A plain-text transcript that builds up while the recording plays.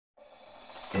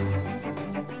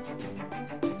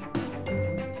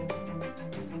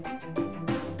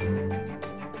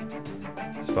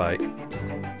fight.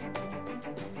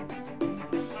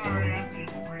 Sorry, I'm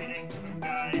just reading some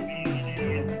guy being an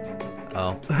idiot.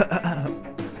 Oh.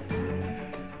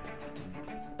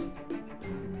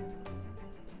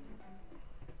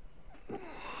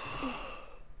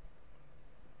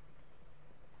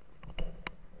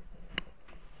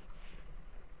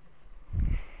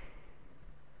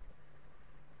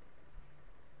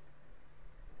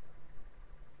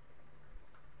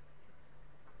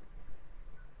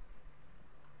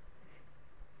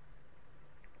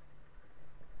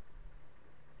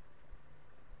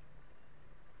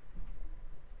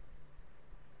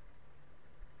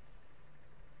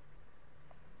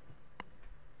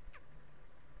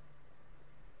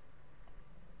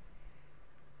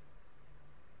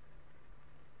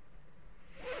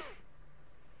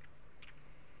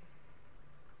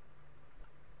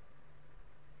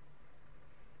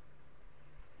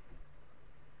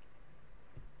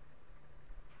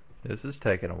 This is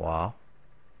taking a while.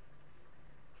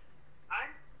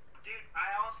 Dude,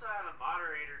 I also have a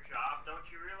moderator job.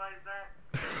 Don't you realize that?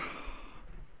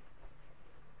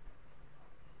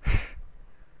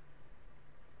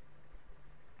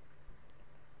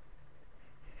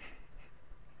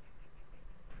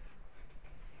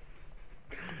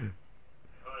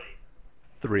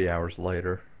 3 hours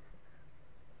later.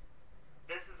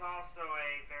 This is also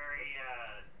a very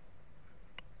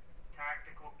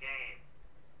tactical game.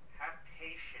 Have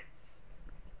patience.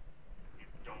 It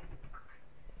don't work.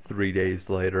 3 days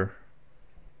later.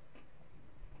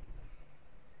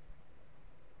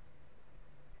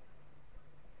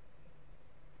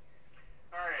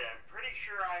 Alright, I'm pretty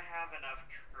sure I have enough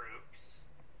troops.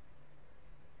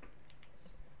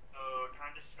 So,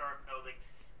 time to start building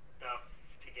stuff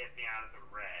to get me out of the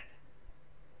red.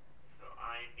 So,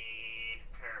 I need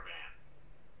caravan.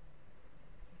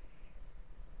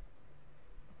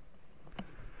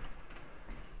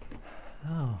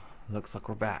 Oh, looks like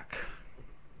we're back.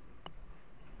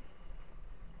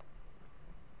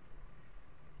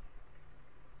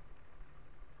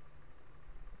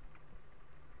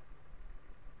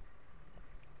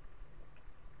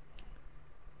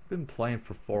 Been playing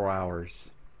for 4 hours.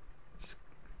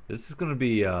 This is going to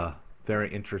be a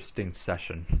very interesting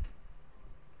session.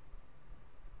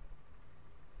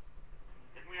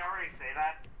 Didn't we already say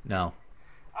that? No.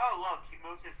 Oh, look, he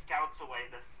moved his scouts away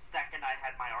the second I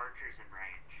had my archers in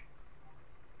range.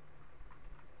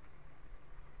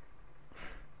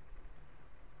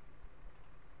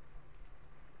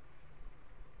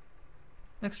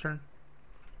 Next turn.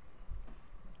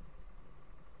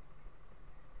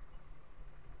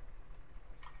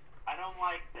 I don't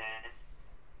like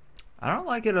this. I don't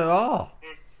like it at all.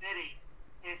 His city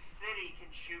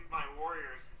can shoot my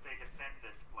warriors as they defend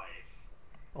this place.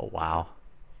 Oh, wow.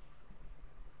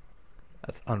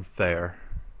 That's unfair.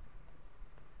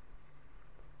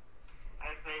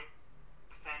 As they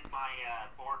defend my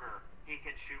border, he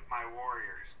can shoot my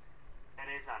warriors. That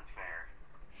is unfair.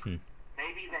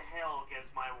 Maybe the hill gives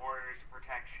my warriors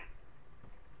protection.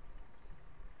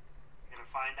 Gonna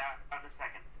find out in a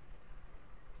second.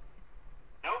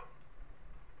 Nope.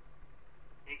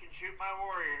 He can shoot my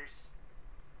warriors.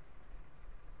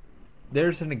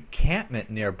 There's an encampment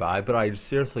nearby, but I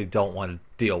seriously don't want to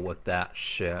deal with that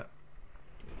shit.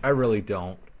 I really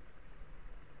don't.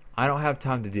 I don't have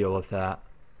time to deal with that.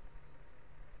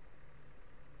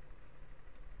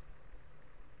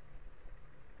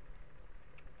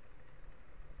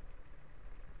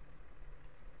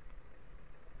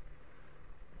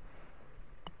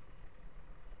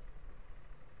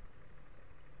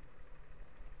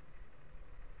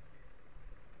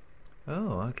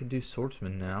 Oh, I can do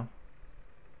swordsman now.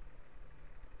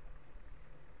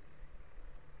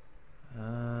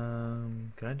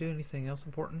 Can I do anything else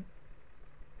important?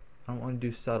 I don't want to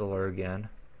do settler again.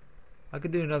 I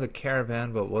could do another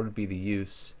caravan, but what would be the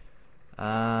use?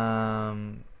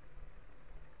 Monument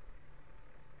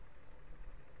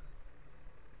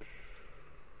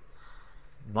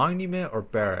or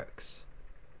barracks?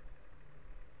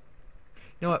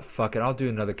 You know what? Fuck it. I'll do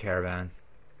another caravan.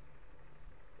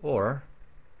 Or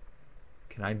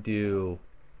can I do?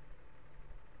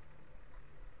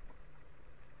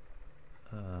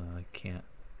 I can't.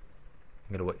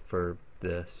 I'm gonna wait for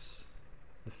this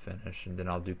to finish, and then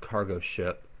I'll do cargo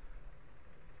ship.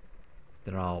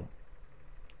 Then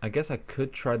I guess I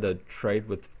could try the trade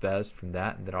with Fez from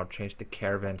that, and then I'll change the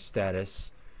caravan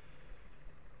status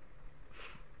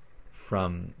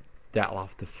from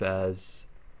Datloff to Fez.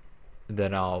 And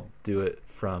then I'll do it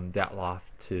from Datloff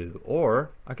to, or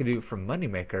I could do it from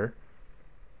Moneymaker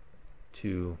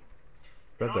to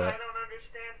You know what Rebet. I don't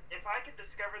understand? If I could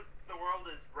discover the world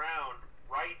is round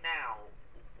right now,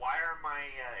 Why are my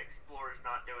explorers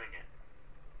not doing it?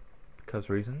 Because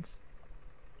reasons.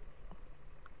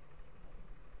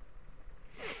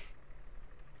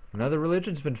 Another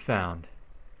religion's been found.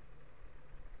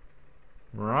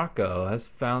 Morocco has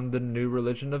found the new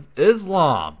religion of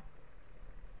Islam.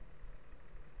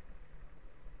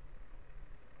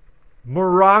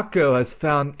 Morocco has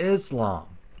found Islam.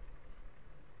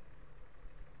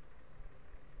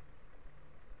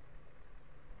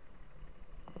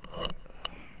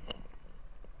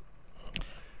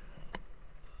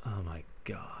 Oh my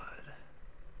God.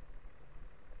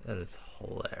 That is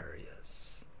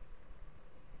hilarious.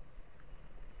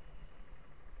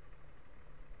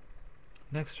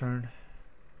 Next turn.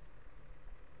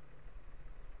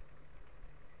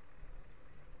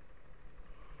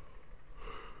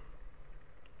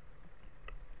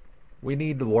 We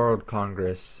need the World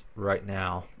Congress right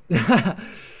now.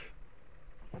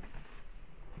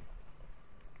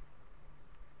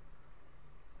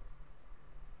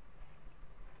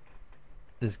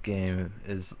 This game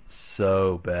is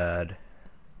so bad.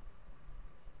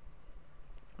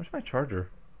 Where's my charger?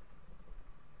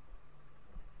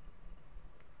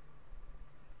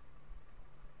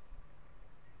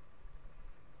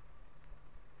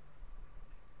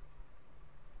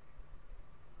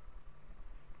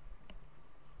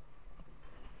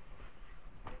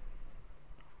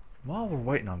 While we're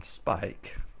waiting on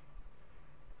Spike,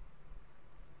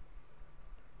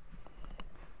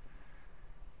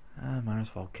 I might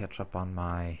as well catch up on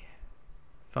my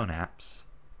phone apps.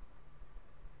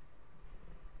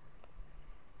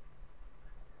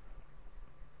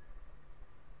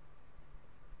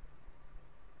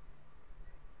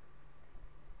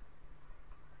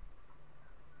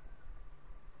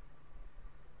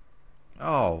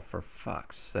 Oh, for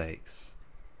fuck's sakes.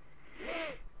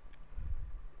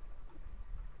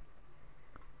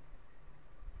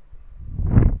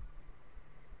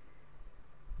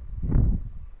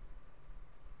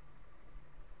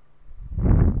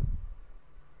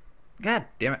 God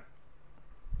damn it.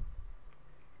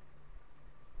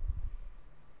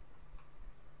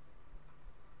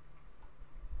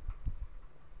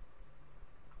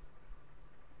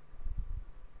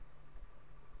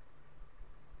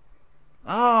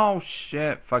 Oh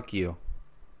shit, fuck you.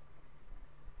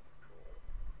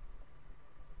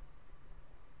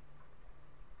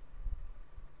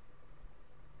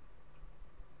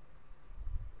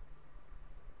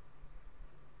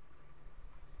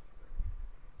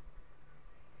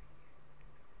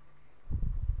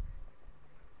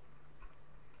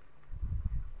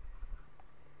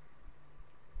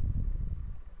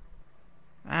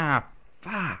 Ah,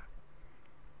 fuck.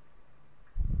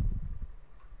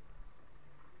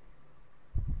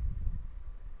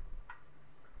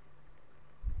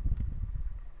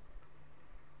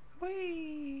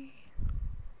 Whee.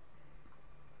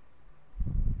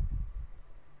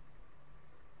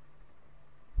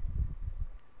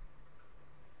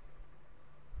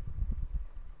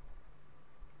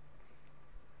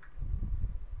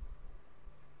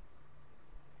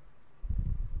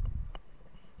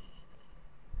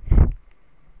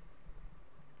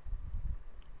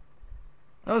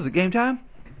 Oh, is it game time?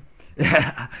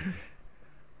 Yeah.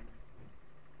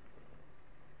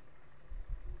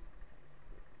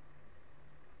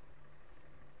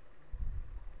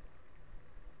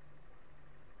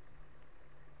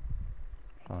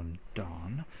 On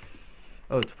Dawn.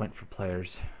 Oh, it's went for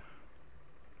players.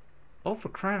 Oh, for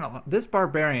crying out loud. This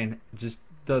barbarian just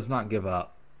does not give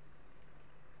up.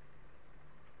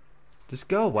 Just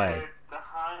go away. Dude, the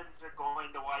Huns are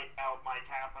going to wipe out my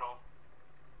capital.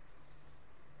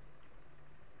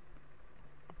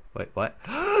 Wait, what?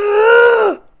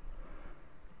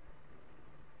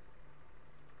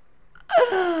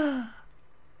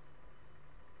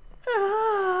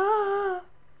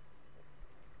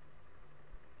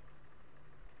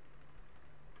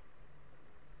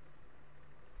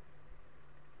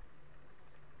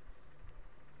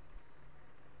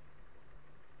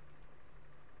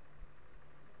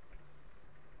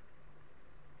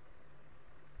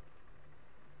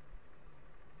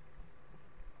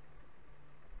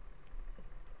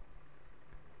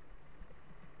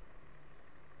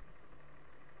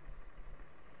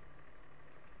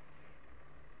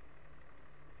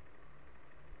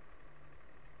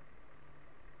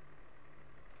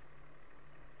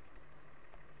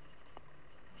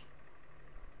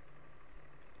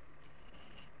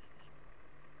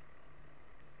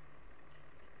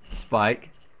 Spike.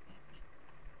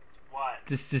 What?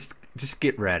 Just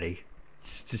get ready.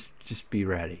 Just be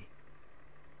ready.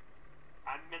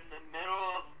 I'm in the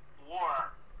middle of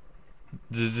war.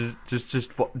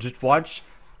 Just watch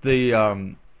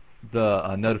the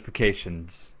the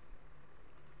notifications.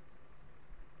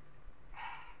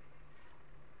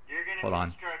 You're gonna Hold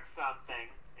on. construct something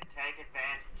and take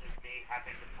advantage of me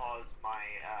having to pause my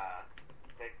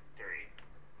victory.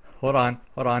 Hold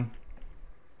on.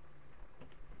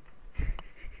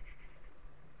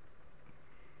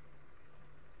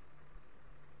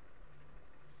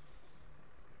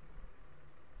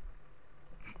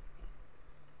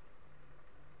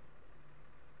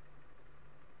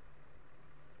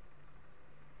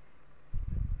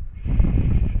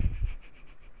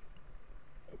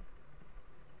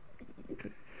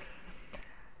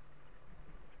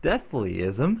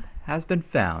 Deathlyism has been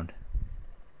found.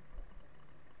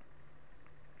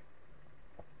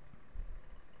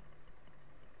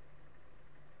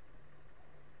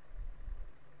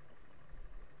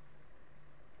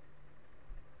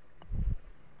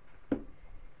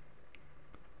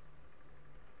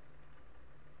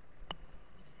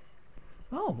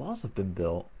 Oh, walls have been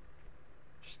built.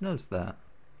 Just noticed that.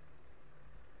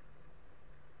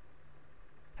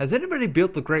 Has anybody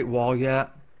built the Great Wall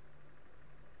yet?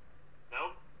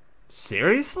 Nope.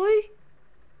 Seriously?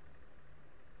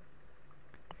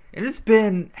 And it's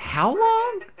been how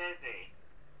long? We're a bit busy.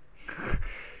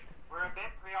 We're a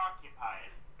bit preoccupied.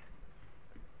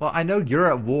 Well, I know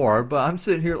you're at war, but I'm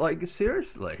sitting here like,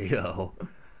 seriously, yo.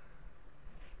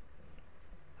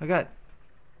 I got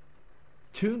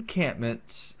 2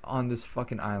 encampments on this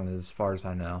fucking island as far as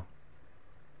I know.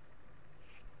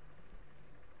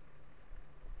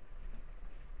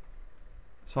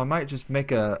 So I might just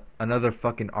make another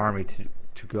fucking army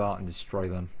to go out and destroy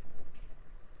them.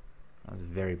 That was a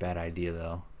very bad idea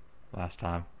though, last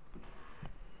time.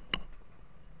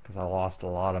 Because I lost a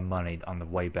lot of money on the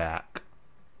way back.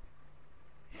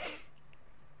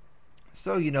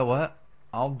 So you know what?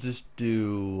 I'll just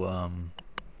do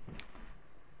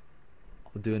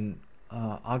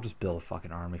I'll just build a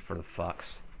fucking army for the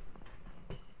fucks.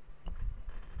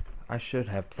 I should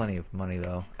have plenty of money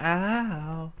though.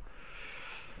 Ow.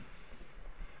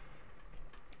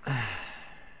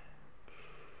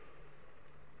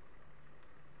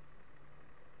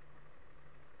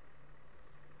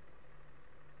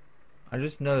 I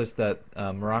just noticed that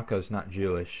Morocco's not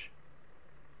Jewish.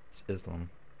 It's Islam.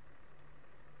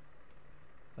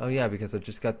 Oh yeah, because I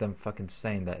just got them fucking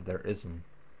saying that they're Islam.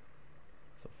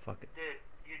 So fuck it. Dude,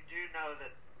 you do know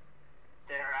that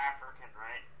they're African,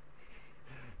 right?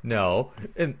 No,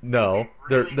 no,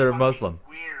 Really they're fucking Muslim.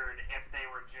 Weird if they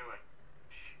were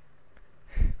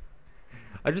Jewish.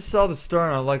 I just saw the star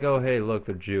and I'm like, oh hey, look,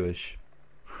 they're Jewish.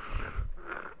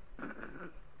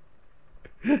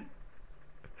 No,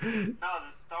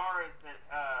 the star is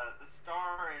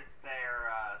their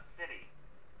city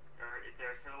or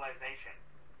their civilization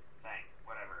thing,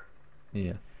 whatever.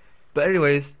 Yeah, but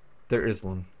anyways, they're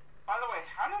Islam. By the way,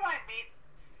 how did I meet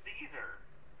Caesar?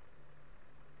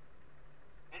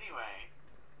 Anyway,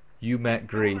 You met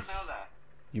still Greece. wanna know that.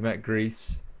 You met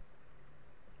Greece.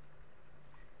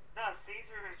 No,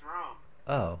 Caesar is Rome.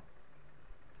 Oh.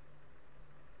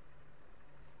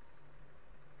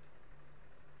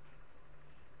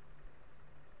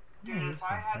 Dude, Oh, if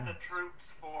that's I not had bad. the troops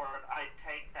for it, I'd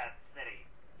take that city.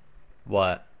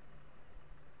 What?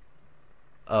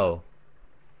 Oh.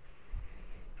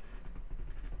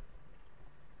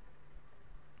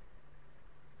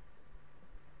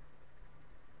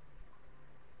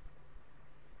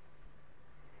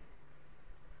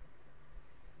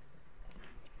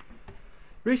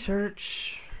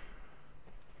 Research.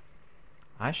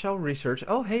 I shall research.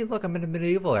 Oh, hey, look, I'm in the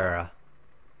medieval era.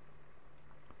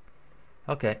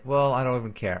 Okay, well, I don't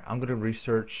even care. I'm going to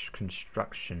research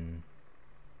construction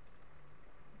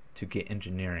to get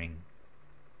engineering.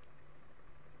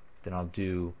 Then I'll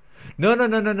do... No.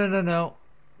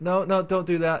 No, don't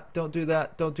do that. Don't do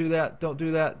that. Don't do that. Don't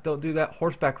do that. Don't do that.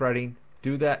 Horseback riding.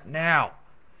 Do that now.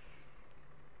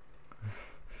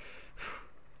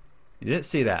 You didn't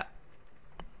see that.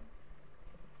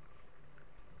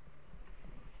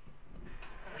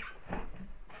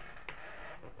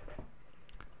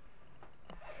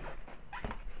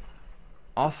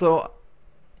 Also,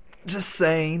 just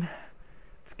saying,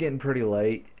 it's getting pretty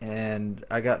late and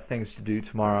I got things to do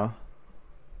tomorrow.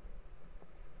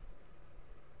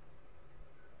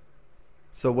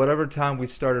 So whatever time we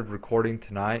started recording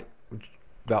tonight, which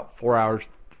about 4 hours,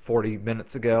 40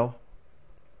 minutes ago.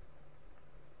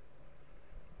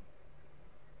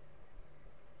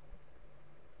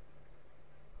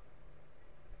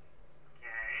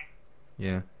 Okay.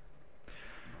 Yeah.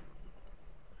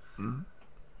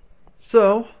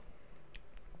 So,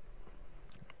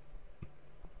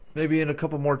 maybe in a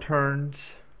couple more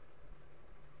turns,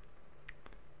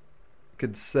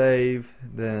 could save,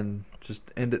 then just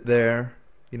end it there,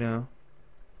 you know?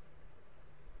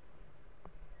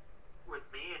 With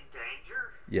me in danger?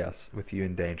 Yes, with you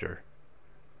in danger.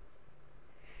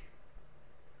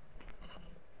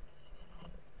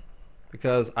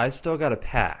 Because I still got a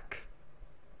pack.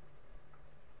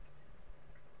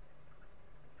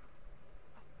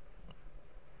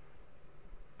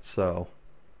 So,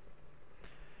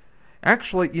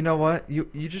 actually, you know what? You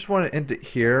just want to end it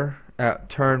here at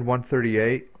turn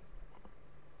 138.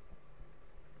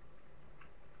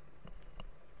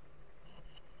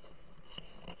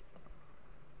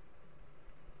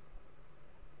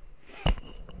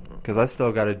 Because I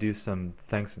still got to do some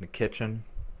things in the kitchen.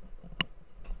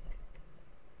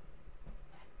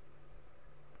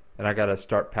 And I got to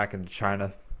start packing to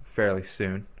China fairly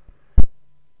soon.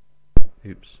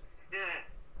 Oops. Yeah.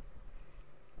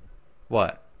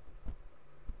 What?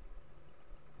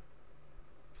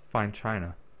 Let's find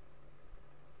China.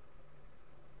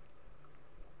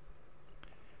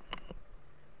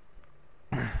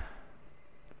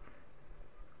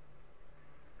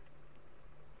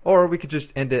 Or we could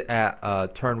just end it at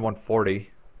turn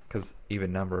 140, because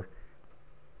even number.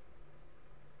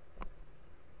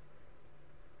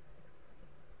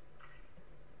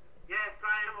 Yes,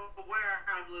 I am aware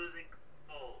I'm losing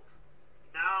gold.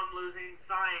 Now I'm losing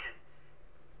science.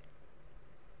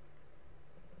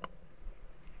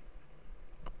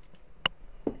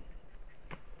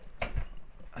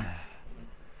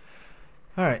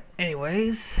 Alright,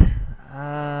 anyways.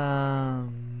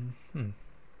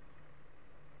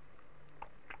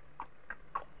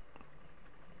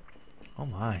 Oh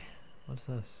my. What's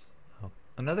this? Oh,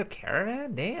 another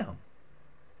caravan? Damn.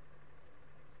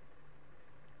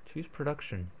 Choose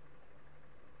production.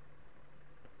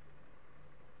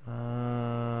 I'm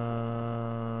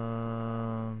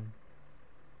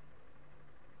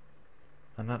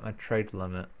at my trade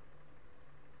limit.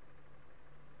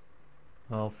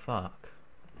 Oh fuck.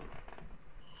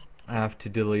 I have to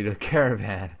delete a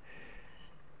caravan.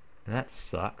 And that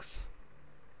sucks.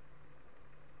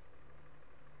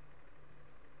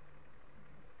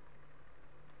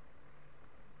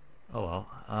 Oh well.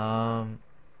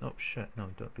 Oh shit, no,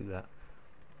 don't do that.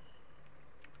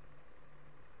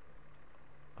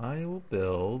 I will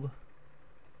build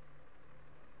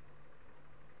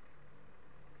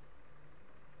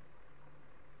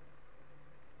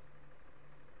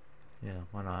yeah,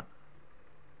 why not?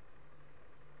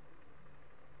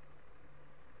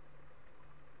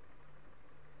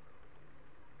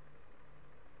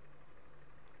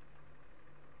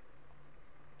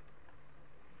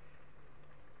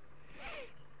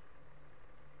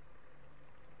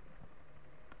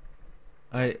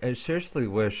 I seriously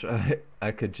wish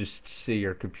I could just see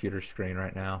your computer screen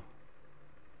right now.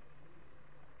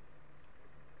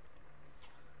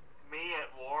 Me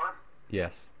at war?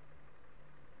 Yes.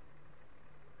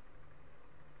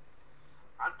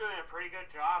 I'm doing a pretty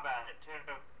good job at it,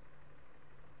 too.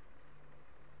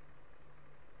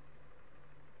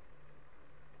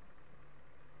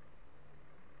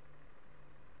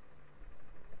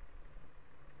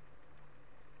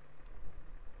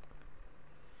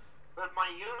 But my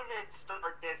units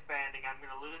start disbanding, I'm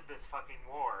gonna lose this fucking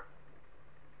war.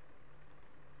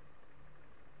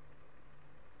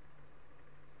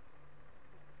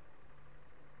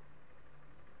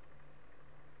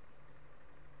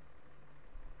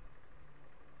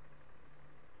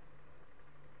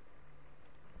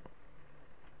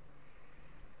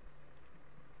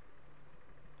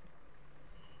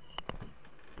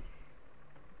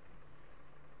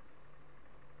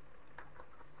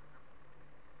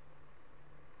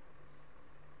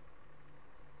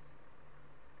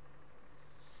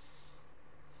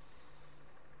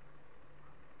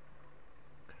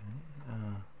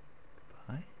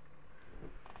 Goodbye.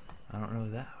 I don't know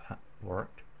if that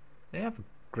worked. They have a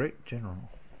great general.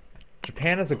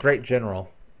 Japan has a great general.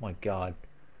 Oh my god.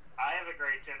 I have a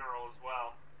great general as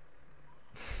well.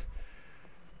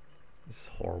 This is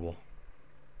horrible.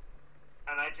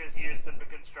 And I just used them to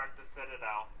construct the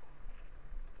citadel.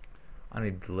 I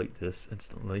need to delete this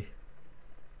instantly.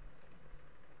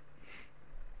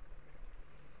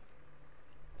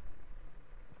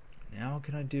 Now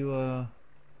can I do a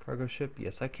cargo ship?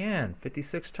 Yes I can.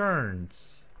 56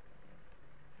 turns.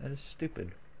 That is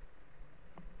stupid.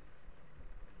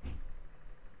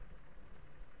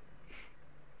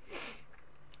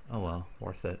 Oh well,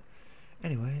 worth it.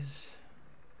 Anyways.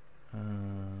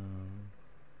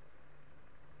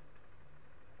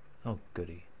 Oh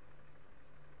goody.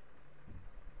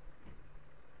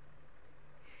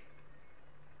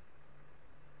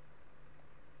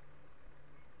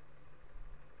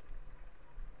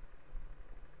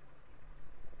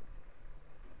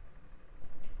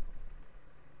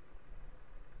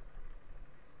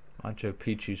 Machu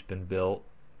Picchu's been built.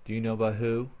 Do you know by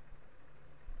who?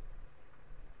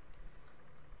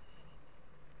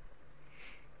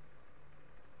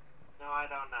 No, I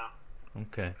don't know.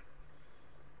 Okay.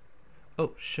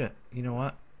 Oh shit! You know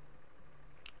what?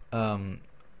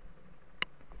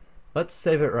 Let's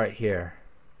save it right here.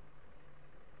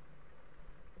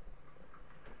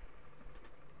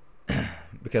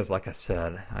 Because, like I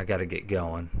said, I gotta get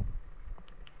going.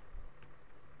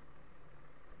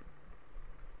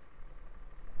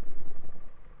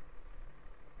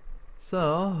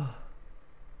 So,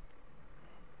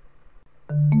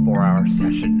 4-hour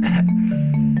session.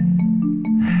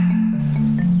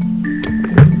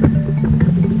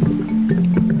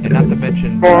 And not to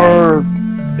mention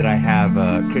that I have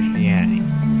Christianity.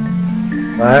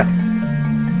 What?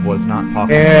 Was not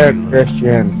talking Yeah, to you.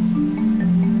 Christian.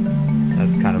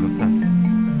 That's kind of offensive.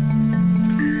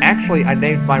 Actually, I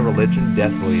named my religion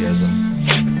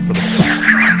Deathlyism for the class.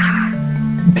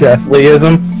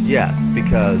 Deathlyism? Yes,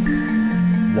 because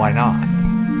why not?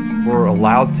 We're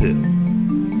allowed to.